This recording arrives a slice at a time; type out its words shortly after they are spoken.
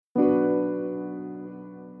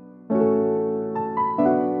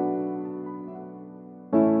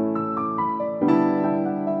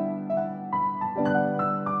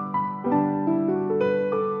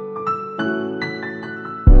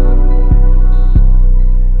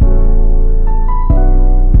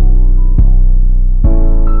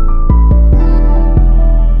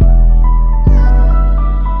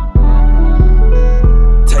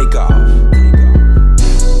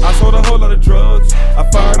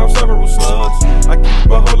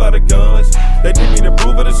They need me to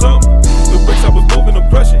prove it or something. The bricks I was moving, I'm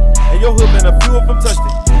crushing. And your hood, man, a few of them touched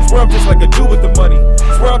it. Swear I'm just like a dude with the money.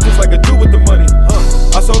 Swear I'm just like a dude with the money.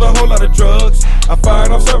 I sold a whole lot of drugs. I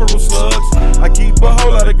fired off several slugs. I keep a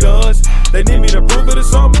whole lot of guns. They need me to prove it or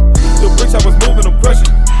something. The bricks I was moving, I'm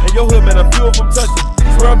crushing. And your hood, man, a few of them touched it.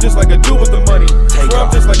 Swear I'm just like a dude with the money. Swear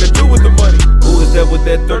I'm just like a dude with the money. Who is that with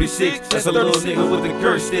that 36? That's a little nigga with the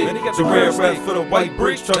curse stick. The red rap for the white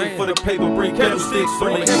bricks. Charlie for the paper, bring candlesticks.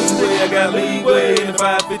 Only way I got leeway. In the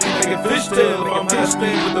 550 making fishtail. If I'm high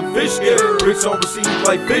speed with the fish scale. Bricks on receive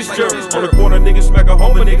like fish jerks. On the corner, nigga smack a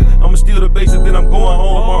homer nigga. I'ma steal the base and then I'm going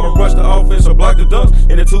home. I'ma rush the offense or block the dunks.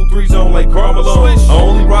 In the 2-3 zone like Carmelo. I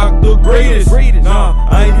only rock the greatest. Nah,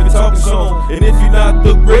 I ain't even talking song. And if you not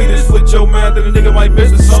the greatest, with your mind, then a nigga might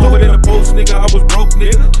miss the song. But in the post, nigga, I was broke,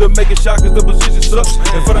 nigga. Couldn't make a shot cause the position sucks.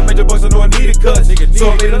 In front of major bucks, I know I needed cuts. So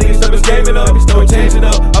I made a nigga step his gaming up. Started changing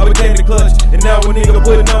up, I became the clutch. And now a nigga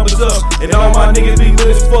putting numbers up. And all my niggas be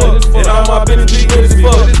lit as fuck. And all my business be lit as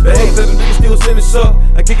fuck. The hate that the niggas still send us up.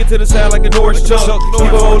 I kick it to the side like a Norris chuck.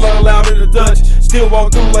 Keep a whole lot loud in the Dutch. Still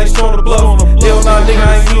walk through like Sean the Bluff. Hell nah, nigga,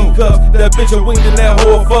 I ain't eating cuffs. That bitch a winked in that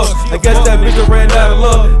whole fuck. I guess that bitch ran out of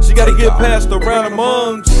love. She gotta get past the round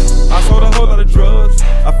amongst. I sold a whole lot of drugs.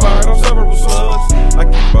 I fired on several slugs. I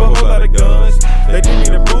keep a whole lot of guns. They need me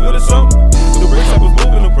to prove it or something. The bricks I was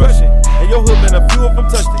moving, I'm crushing. And your hood, man, a few of them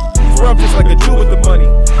touched it. Swear I'm just like a Jew with the money.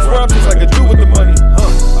 Swear I'm just like a Jew with the money.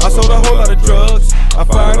 I sold a whole lot of drugs. I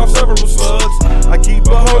fired off several slugs. I keep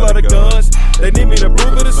a whole lot of guns. They need me to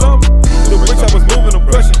prove it or something. The bricks I was moving, I'm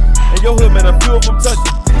crushing. And your hood, man, a few of them touched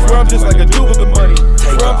it. Swear I'm just like a Jew with the money.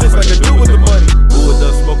 Swear I'm just like a Jew with the money. Who is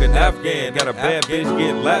done smoking Afghan? Got a bad bitch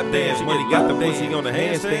getting lap dance. Money got the pussy on the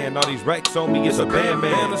handstand. All these racks on me, it's a band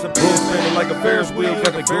man. Rules spinning like a Ferris wheel.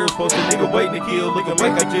 Got the girls posted, nigga waiting to kill. Looking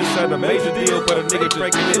like I just signed a major deal, but a nigga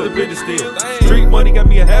drinking independent still. Street money got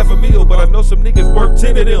me a $500,000, but I know some niggas worth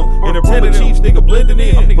 10 of them. And the 10 of Chiefs, nigga blending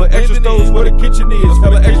in. But extra stoves where the kitchen is.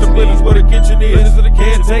 Hella extra blenders where the kitchen is.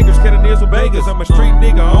 Can tankers, cannoneers with bangers. I'm a street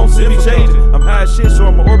nigga, I don't see me changing. I'm high as shit, so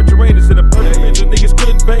I'm an orbit Uranus. In a perfect picture, niggas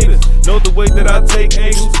couldn't paint us. Know the way that I take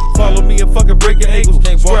angles. Follow me and fucking break your ankles.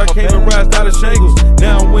 Swear I came and rised out of shingles.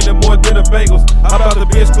 Now I'm winning more than the Bengals. How about the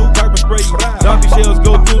BS cool cock spray you? Zombie shells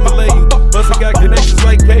go through delay you. Plus I got connections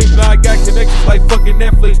like Cave. Now I got connections like fucking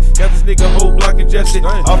Netflix. Got this nigga whole block ingested.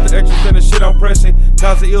 Off the extras and the shit I'm pressing.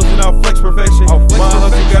 Cause the ills and I'll flex perfection. My hustle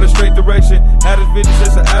got a straight direction. Had this vision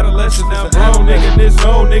since an adolescent. Now I'm grown nigga, this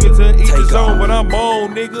own nigga to each his own. But I'm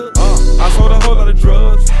on nigga. I sold a whole lot of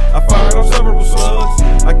drugs. I